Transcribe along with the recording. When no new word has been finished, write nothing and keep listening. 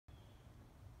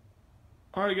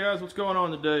Alright guys, what's going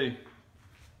on today?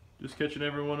 Just catching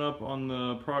everyone up on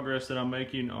the progress that I'm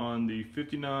making on the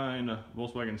 59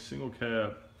 Volkswagen single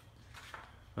cab.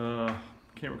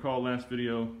 Can't recall last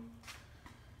video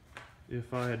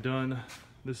if I had done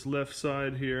this left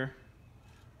side here,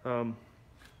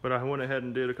 but I went ahead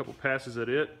and did a couple passes at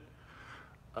it.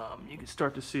 You can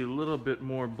start to see a little bit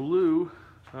more blue.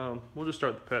 We'll just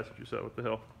start the passenger side, what the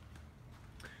hell.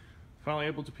 Finally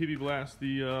able to PB blast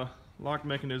the lock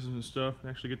mechanisms and stuff and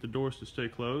actually get the doors to stay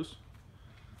closed.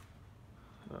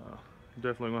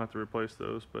 Definitely gonna have to replace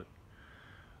those, but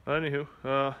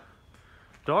anywho,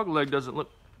 dog leg doesn't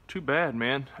look too bad,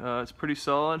 man. It's pretty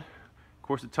solid. Of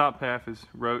course, the top half is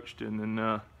roached, and then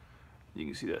you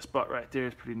can see that spot right there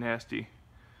is pretty nasty.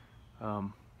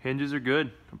 Hinges are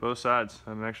good on both sides.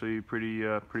 I'm actually pretty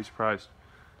surprised,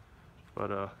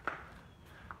 but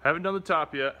haven't done the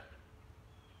top yet.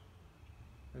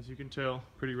 As you can tell,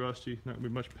 pretty rusty. Not gonna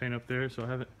be much paint up there, so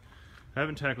I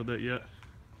haven't tackled that yet.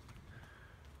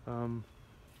 Done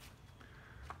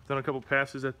a couple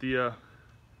passes at the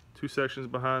two sections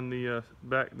behind the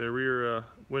the rear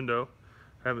window.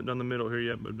 Haven't done the middle here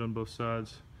yet, but I've done both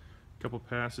sides. A couple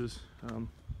passes.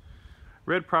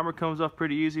 Red primer comes off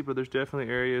pretty easy, but there's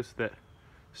definitely areas that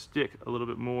stick a little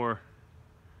bit more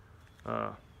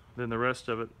than the rest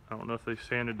of it. I don't know if they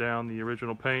sanded down the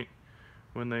original paint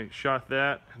when they shot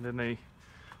that, and then they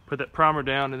put that primer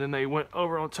down, and then they went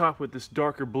over on top with this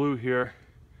darker blue here,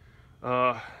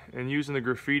 and using the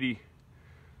graffiti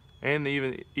and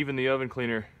even the oven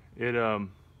cleaner, it oh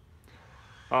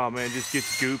man, it just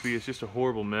gets goopy. It's just a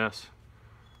horrible mess.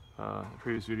 The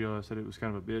previous video I said it was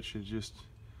kind of a bitch. It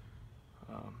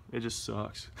just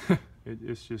sucks.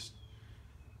 It's just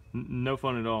no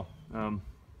fun at all.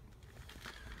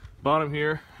 Bottom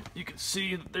here, you can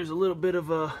see that there's a little bit of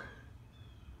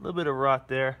rot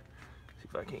there. See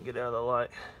if I can't get out of the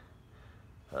light.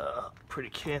 Pretty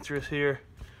cancerous here,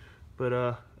 but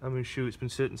I mean, shoot, it's been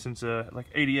sitting since like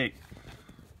 '88.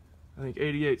 I think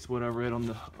 '88 is what I read on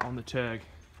the tag.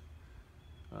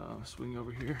 Swing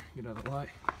over here, get out of the light.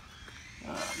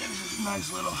 There's a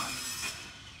nice little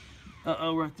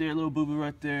right there, little boo-boo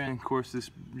right there, and of course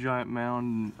this giant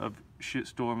mound of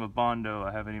shitstorm of Bondo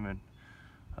I haven't even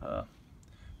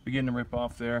beginning to rip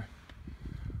off there.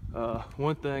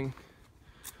 One thing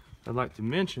I'd like to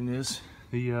mention is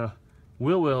the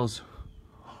wheel wells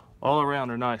all around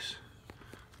are nice,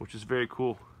 which is very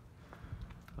cool.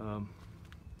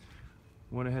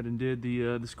 Went ahead and did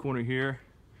the this corner here.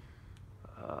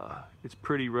 It's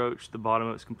pretty roached. The bottom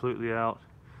of it's completely out.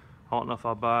 I don't know if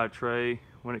I'll buy a tray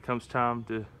when it comes time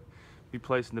to be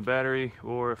placing the battery,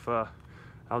 or if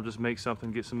I'll just make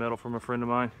something, get some metal from a friend of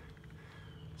mine.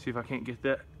 See if I can't get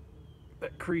that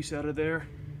crease out of there.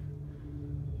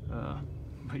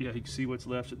 But yeah, you can see what's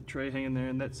left of the tray hanging there,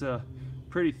 and that's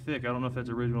pretty thick. I don't know if that's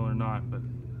original or not, but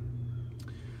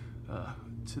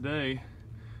today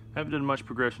I haven't done much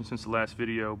progression since the last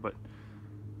video, but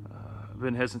I've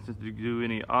been hesitant to do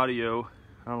any audio.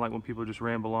 I don't like when people just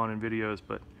ramble on in videos,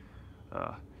 but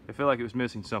I feel like it was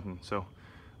missing something. So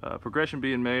progression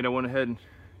being made, I went ahead and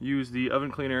used the oven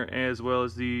cleaner as well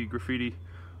as the graffiti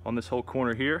on this whole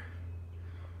corner here,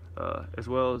 as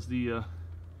well as the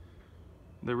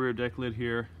rear deck lid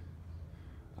here.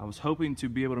 I was hoping to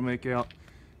be able to make out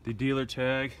the dealer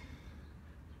tag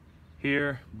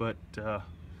here, but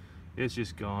it's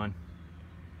just gone.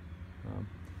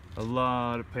 A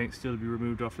lot of paint still to be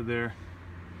removed off of there.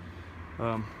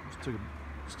 Just took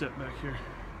a step back here,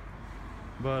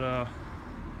 but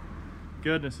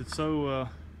goodness, it's so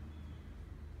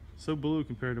blue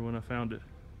compared to when I found it.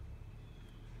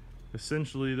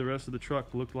 Essentially, the rest of the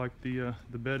truck looked like the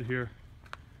bed here,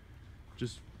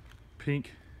 just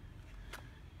pink.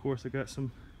 Of course, I got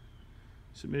some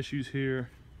issues here.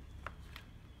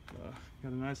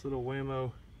 Got a nice little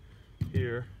whammo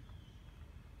here,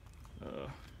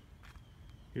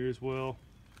 here as well.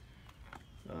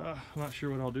 I'm not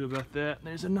sure what I'll do about that.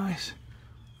 There's a nice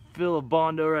fill of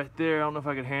Bondo right there. I don't know if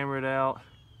I could hammer it out,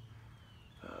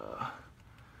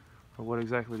 or what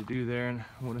exactly to do there. And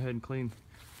I went ahead and cleaned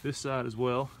this side as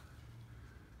well.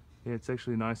 Yeah, it's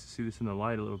actually nice to see this in the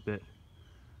light a little bit.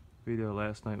 Video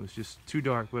last night was just too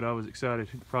dark, but I was excited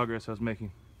at the progress I was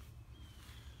making.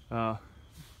 The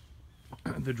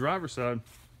driver's side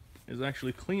is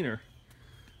actually cleaner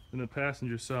than the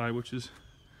passenger side, which is,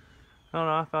 I don't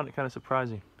know, I found it kind of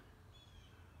surprising.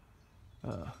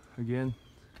 Again,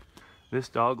 this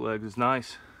dog leg is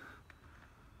nice.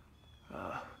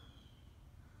 Up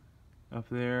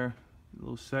there, a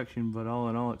little section, but all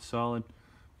in all, it's solid.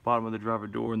 Bottom of the driver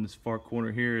door in this far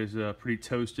corner here is pretty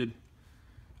toasted.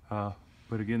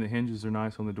 But again, the hinges are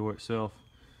nice on the door itself.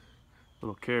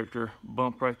 Little character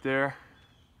bump right there.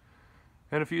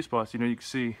 And a few spots, you know, you can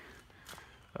see.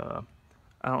 I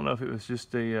don't know if it was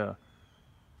just a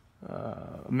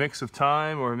mix of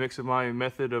time or a mix of my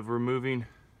method of removing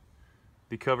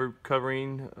the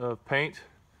covering of paint.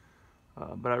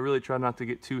 But I really try not to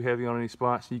get too heavy on any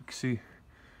spots. You can see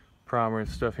primer and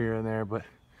stuff here and there, but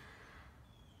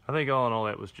I think all in all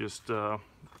that was just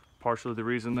partially the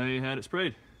reason they had it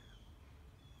sprayed.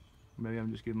 Maybe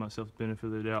I'm just giving myself the benefit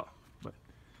of the doubt, but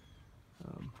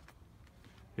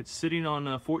it's sitting on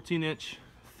 14-inch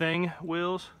Thing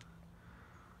wheels.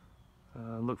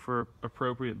 Look for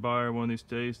appropriate buyer one of these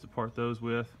days to part those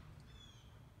with,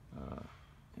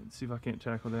 and see if I can't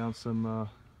tackle down some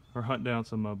or hunt down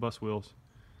some bus wheels.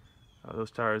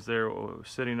 Those tires there we're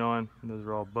sitting on, and those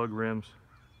are all bug rims.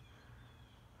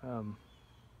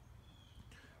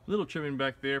 Little trimming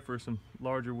back there for some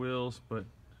larger wheels, but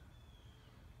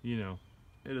you know,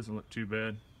 it doesn't look too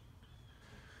bad.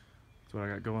 That's what I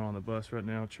got going on the bus right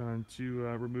now, trying to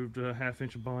remove a 1/2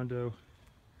 inch of Bondo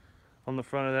on the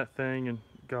front of that thing, and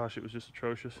gosh, it was just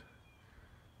atrocious.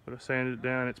 But I sanded it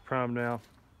down, it's primed now.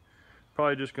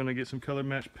 Probably just gonna get some color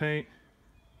match paint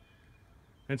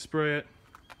and spray it.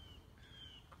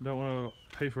 Don't want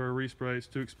to pay for a respray, it's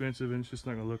too expensive and it's just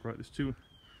not gonna look right. There's too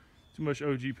much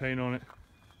OG paint on it.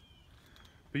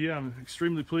 But yeah, I'm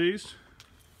extremely pleased.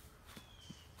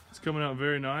 It's coming out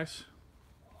very nice.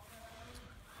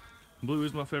 Blue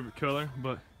is my favorite color,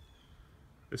 but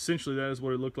essentially that is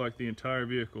what it looked like the entire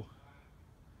vehicle.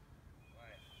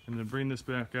 And to bring this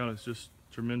back out is just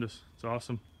tremendous. It's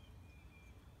awesome.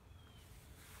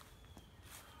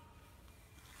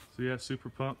 So yeah, super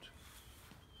pumped.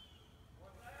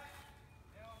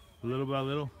 Little by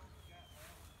little.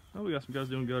 Oh, we got some guys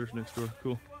doing gutters next door.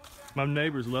 Cool. My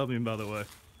neighbors love me, by the way.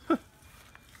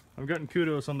 I've gotten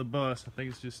kudos on the bus. I think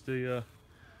it's just the,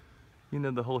 you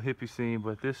know, the whole hippie scene.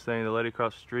 But this thing, the lady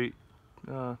across the street,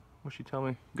 what'd she tell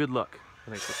me? Good luck,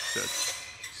 I think that's what she said.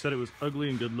 She said it was ugly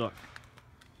and good luck.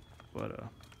 But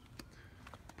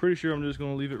pretty sure I'm just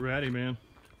gonna leave it ratty, man.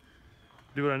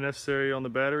 Do what I necessary on the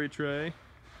battery tray.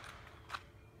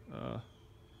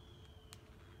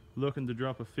 Looking to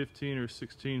drop a 15 or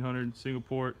 1600 single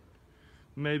port,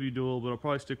 maybe dual, but I'll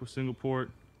probably stick with single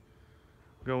port.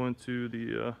 Go into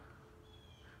the,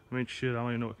 I mean, shit, I don't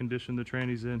even know what condition the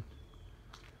tranny's in.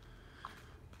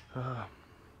 But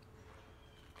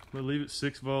leave it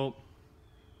 6 volt.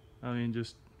 I mean,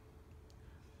 just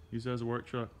use it as a work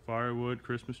truck. Firewood,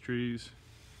 Christmas trees,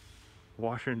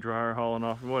 washer and dryer hauling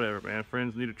off, whatever, man.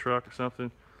 Friends need a truck or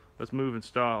something. Let's move in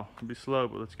style. It'll be slow,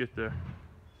 but let's get there.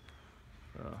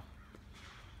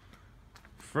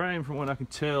 Frame, from what I can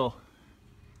tell,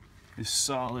 is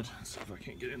solid. Let's see if I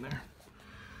can't get in there.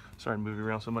 Sorry to move you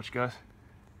around so much, guys.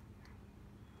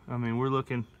 I mean, we're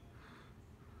looking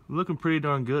pretty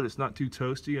darn good. It's not too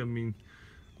toasty. I mean,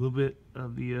 a little bit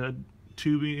of the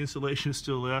tubing insulation is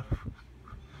still left.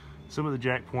 Some of the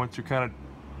jack points are kind of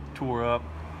tore up.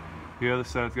 The other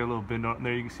side's got a little bend on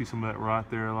there. You can see some of that rot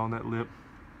there along that lip.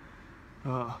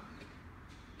 But all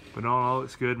in all,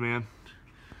 it's good, man.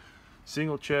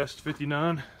 Single chest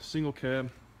 59, single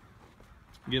cab.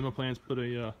 Again, my plans put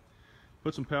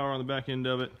some power on the back end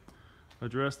of it,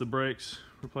 address the brakes,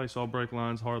 replace all brake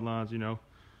lines, hard lines, you know,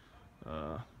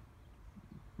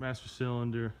 master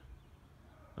cylinder.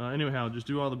 Anyhow, just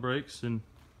do all the brakes and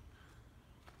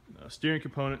steering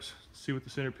components. See what the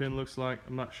center pin looks like.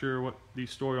 I'm not sure what the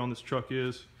story on this truck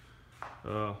is.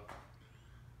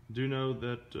 Do know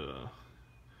that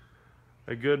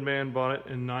a good man bought it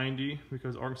in '90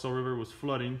 because Arkansas River was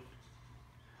flooding.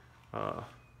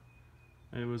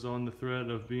 And it was on the threat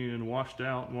of being washed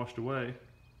out and washed away.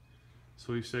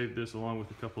 So he saved this along with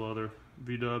a couple other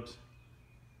V-dubs.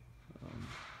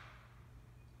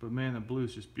 But man, that blue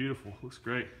is just beautiful. Looks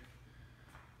great.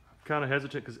 I'm kind of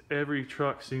hesitant because every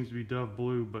truck seems to be Dove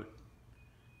blue, but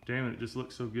damn it just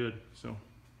looks so good. So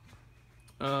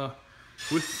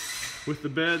with the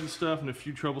bed and stuff and a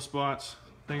few trouble spots,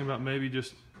 thinking about maybe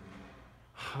just,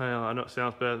 well, I know it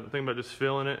sounds bad, but thinking about just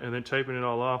filling it and then taping it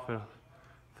all off. And I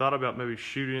thought about maybe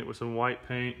shooting it with some white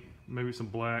paint, maybe some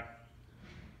black.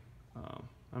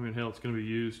 I mean, hell, it's going to be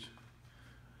used.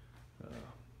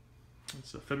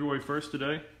 It's February 1st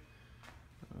today.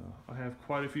 I have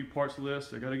quite a few parts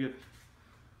list. I got to get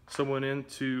someone in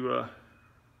to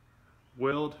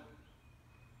weld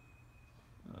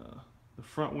the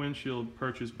front windshield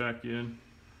purchase back in.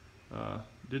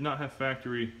 Did not have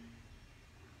factory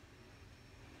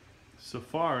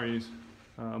Safaris,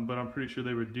 but I'm pretty sure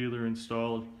they were dealer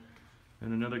installed.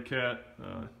 And another cat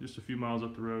just a few miles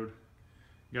up the road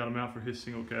got him out for his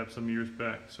single cab some years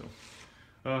back. So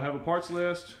I have a parts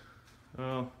list.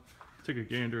 take a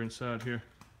gander inside here.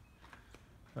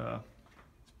 It's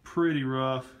pretty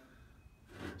rough.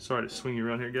 Sorry to swing you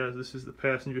around here, guys. This is the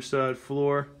passenger side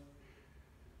floor.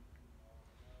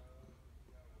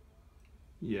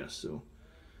 Yeah, so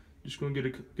just going to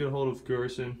get a hold of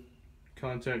Garrison,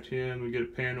 contact him, and get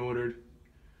it pan ordered.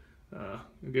 I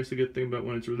guess the good thing about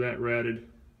when it's that ratted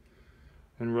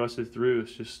and rusted through,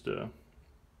 it's just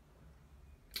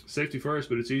safety first,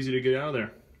 but it's easy to get out of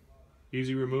there.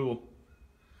 Easy removal.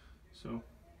 So,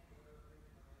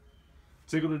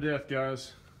 tickled to death,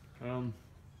 guys.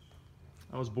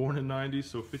 I was born in '90,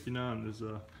 so 59 is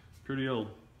pretty old.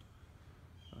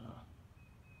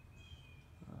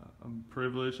 I'm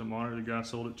privileged. I'm honored the guy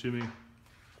sold it to me.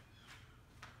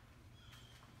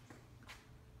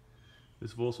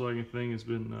 This Volkswagen thing has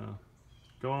been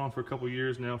going on for a couple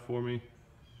years now for me,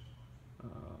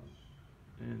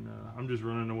 and I'm just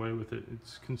running away with it.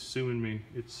 It's consuming me.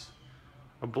 It's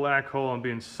a black hole I'm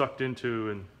being sucked into,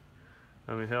 and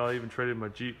I mean, hell, I even traded my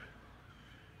Jeep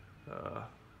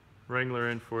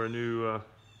Wrangler in for a new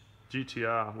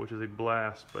GTI, which is a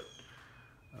blast, but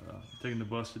taking the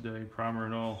bus today, primer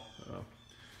and all,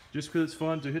 just because it's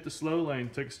fun to hit the slow lane,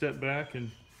 take a step back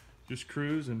and just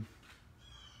cruise, and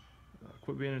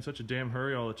quit being in such a damn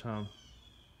hurry all the time.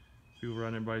 People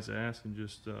riding everybody's ass and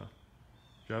just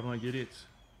driving like idiots.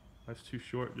 Life's too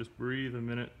short. Just breathe a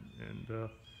minute and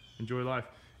enjoy life.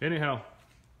 Anyhow,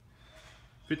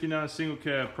 59 single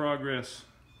cab progress.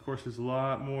 Of course, there's a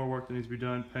lot more work that needs to be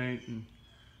done. Paint and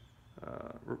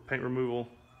paint removal.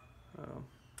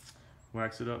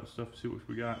 Wax it up and stuff, see what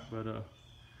we got. But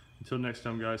until next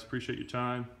time, guys, appreciate your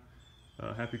time.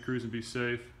 Happy cruising, be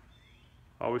safe.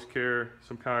 Always carry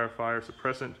some kind of fire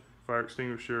suppressant, fire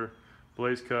extinguisher,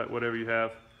 blaze cut, whatever you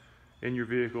have in your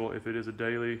vehicle if it is a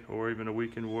daily or even a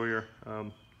weekend warrior.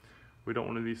 We don't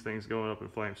want any of these things going up in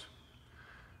flames.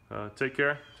 Take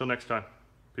care. Till next time.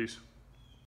 Peace.